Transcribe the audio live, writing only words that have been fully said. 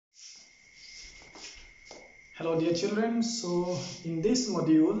Hello dear children, so in this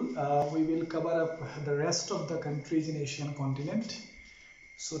module we will cover up the rest of the countries in Asian continent.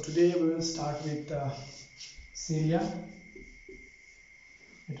 So today we will start with Syria.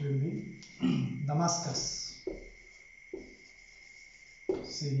 It will be Damascus.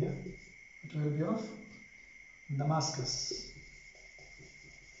 Syria. It will be of Damascus.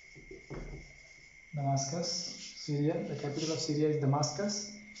 Damascus, Syria. The capital of Syria is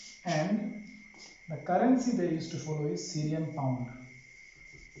Damascus, and the currency they used to follow is Syrian pound.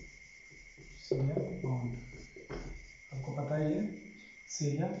 Syrian pound. आपको पता ही है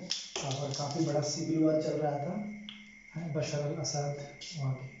Syria वहाँ पर काफ़ी बड़ा civil war चल रहा था, बशर अल असद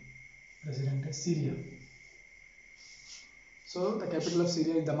वहाँ के प्रेसिडेंट है Syria. So the capital of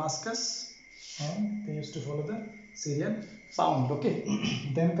Syria is Damascus, and they used to follow the Syrian pound. Okay.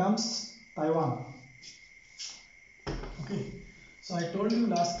 Then comes Taiwan. Okay. So I told you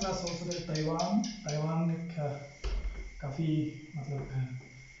last class also that Taiwan एक काफ़ी मतलब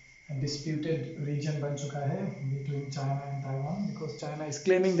disputed region बन चुका है between China and Taiwan, because China is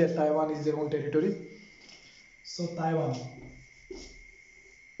claiming that Taiwan is their own territory. So Taiwan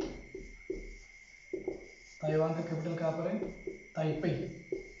का capital कहाँ पर है? ताइपेई.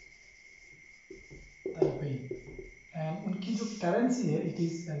 And उनकी जो करेंसी है, it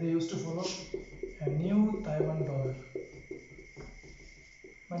is they used to follow a new Taiwan dollar,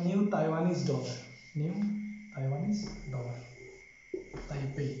 a new Taiwanese dollar,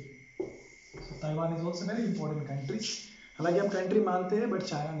 Taipei. So Taiwan is also very important country. हालांकि हम country मानते हैं बट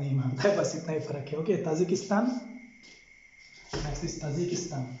चाइना नहीं मानता है, बस इतना ही फर्क है. Okay. Tajikistan. Next is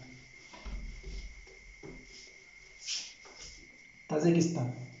Tajikistan.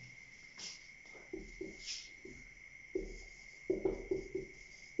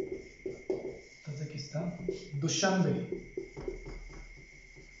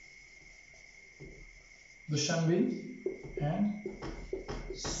 Dushanbe and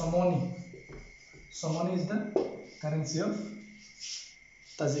Somoni. Somoni is the currency of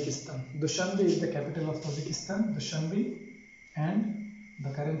Tajikistan. Dushanbe is the capital of Tajikistan, Dushanbe, and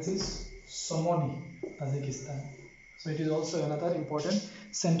the currency is Somoni, Tajikistan. So it is also another important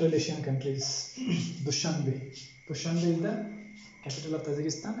Central Asian countries. Dushanbe is the capital of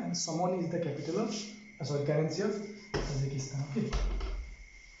Tajikistan, and Somoni is the capital of currency of Tajikistan. Okay.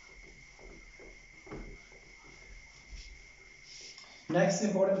 Next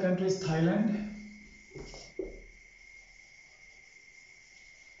important country is Thailand.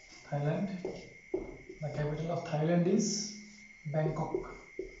 The capital of Thailand is Bangkok,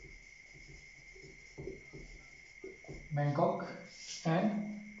 and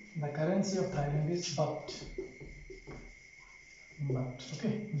the currency of Thailand is baht.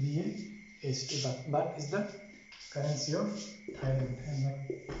 Okay, BAHT, baht is the currency of Thailand, and the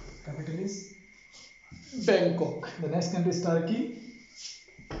capital is Bangkok. The next country is Turkey.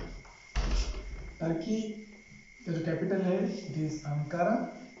 Turkey, the capital है, it is Ankara,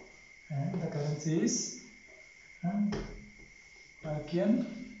 and the currency is Turkian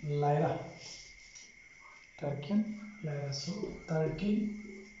lira. So Turkey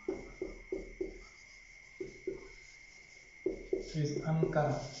is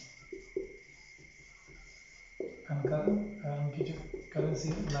Ankara, उनकी जो currency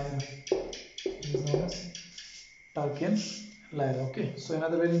है lira, it is known as Turkian lira. Okay, so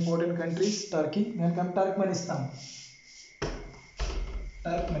another very important country is Turkey. Then come Turkmenistan.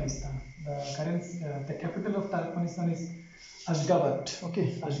 The currency, the capital of Turkmenistan is Ashgabat. Okay,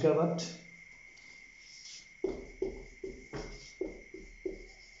 Ashgabat.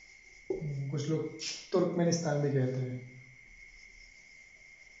 कुछ लोग Turkmenistan भी कहते हैं.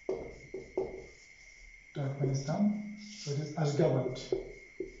 Turkmenistan, so it is Ashgabat.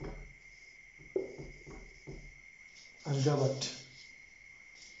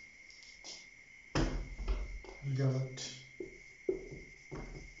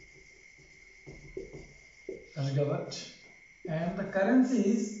 And the currency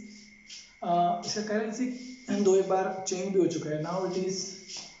is इसका currency दो एक बार change भी हो चुका है. Now it is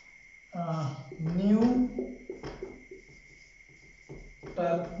New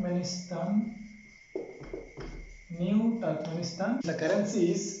Turkmenistan. The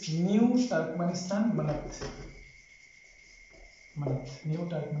currency is New Turkmenistan Manat. New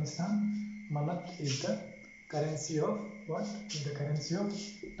Turkmenistan Manat is the currency of what? Is the currency of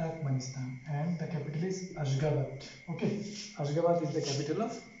Turkmenistan, and the capital is Ashgabat. Okay, Ashgabat is the capital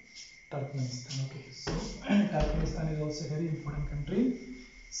of Turkmenistan. Okay, so Turkmenistan is also a very important country in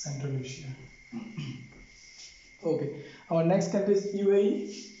Central Asia. Okay, our next country is UAE.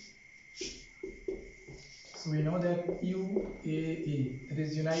 So we know that UAE, that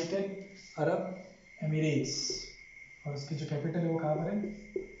is United Arab Emirates, और उसकी जो capital है वो कहाँ पर है,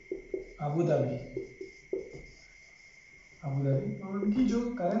 Abu Dhabi, Abu Dhabi. और उनकी जो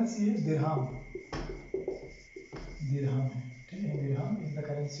करेंसी है दिरहम, दिरहम है, ठीक है, दिरहम is the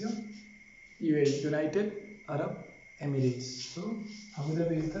currency of UAE, United Arab Emirates. So Abu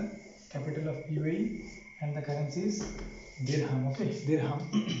Dhabi is the capital of UAE and the currency is dirham. Okay, dirham.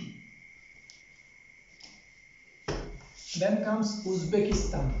 Then comes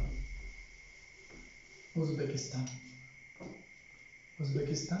Uzbekistan. Uzbekistan.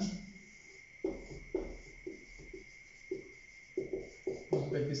 Uzbekistan.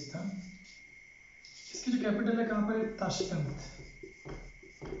 Uzbekistan. इसकी जो capital है कहाँ पर है, Tashkent,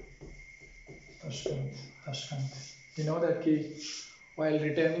 Tashkent, Tashkent. You know that कि while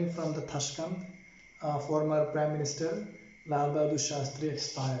returning from the Tashkent, former Prime Minister Lal Bahadur Shastri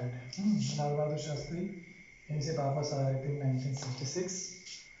expired. Lal Bahadur Shastri यहीं से वापस आ रहे थे 1966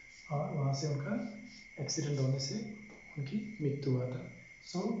 और वहाँ से उनका एक्सीडेंट होने से उनकी मृत्यु हुआ था.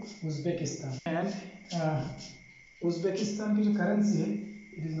 सो उज़्बेकिस्तान, एंड उज़्बेकिस्तान की जो करेंसी है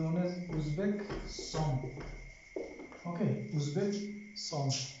it is known as Uzbek Som. Okay, Uzbek Som,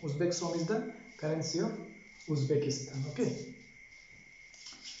 Uzbek Som is the currency of Uzbekistan. Okay,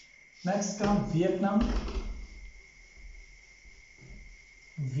 next come Vietnam.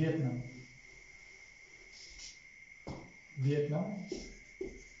 Vietnam. Vietnam.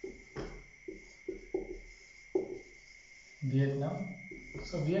 Vietnam.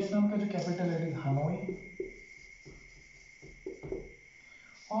 So Vietnam का जो कैपिटल है हनोई,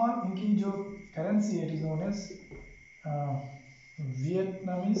 और इनकी जो currency है it is known as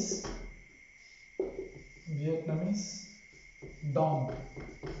Vietnamese, Vietnamese Dong,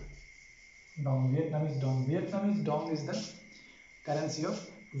 Dong, Vietnamese Dong. Vietnamese Dong is the currency of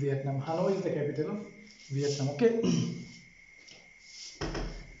Vietnam. Hanoi is the capital of Vietnam. Okay,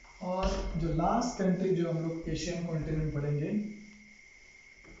 और जो last country जो हम लोग एशियन कॉन्टिनेंट में पढ़ेंगे,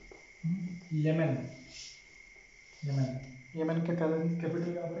 यमन. यमन, यमन का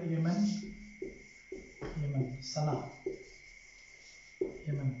capital कहाँ पर है, Yemen, Yemen, Sana,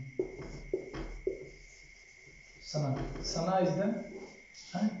 Yemen, Sana. Sana is the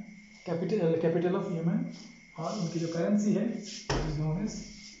capital of Yemen, और उनकी जो करेंसी है is known as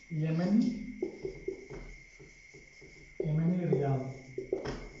Yemeni, Yemeni riyal,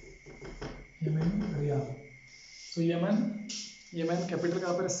 Yemeni riyal. So Yemen, Yemen capital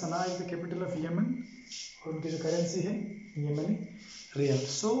कहाँ पर है, सना is the capital of Yemen, और उनकी जो करेंसी है यमनी riyal.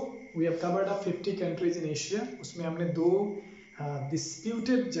 So we have covered up 50 countries in Asia. उसमें हमने दो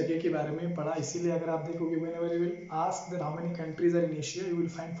डिस्प्यूटेड जगह के बारे में पढ़ा, इसीलिए अगर आप देखोगे whenever you will ask that how many countries are in Asia, you will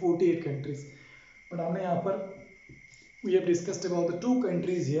find 48 countries. But हमने यहाँ पर we have discussed about the two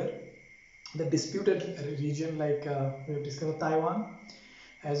countries here, the disputed region, like we have discussed Taiwan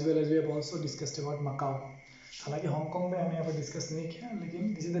as well as we have also discussed about Macau. हालांकि Hong Kong में हमने यहाँ पर discuss नहीं किया,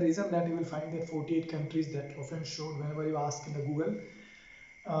 लेकिन this is the reason that you will find that 48 countries that often showed whenever you ask in the Google.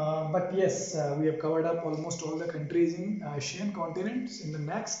 But yes, we have covered up almost all the countries in Asian continents. In the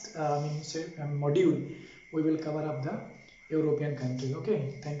next module, we will cover up the European countries. Okay,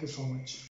 thank you so much.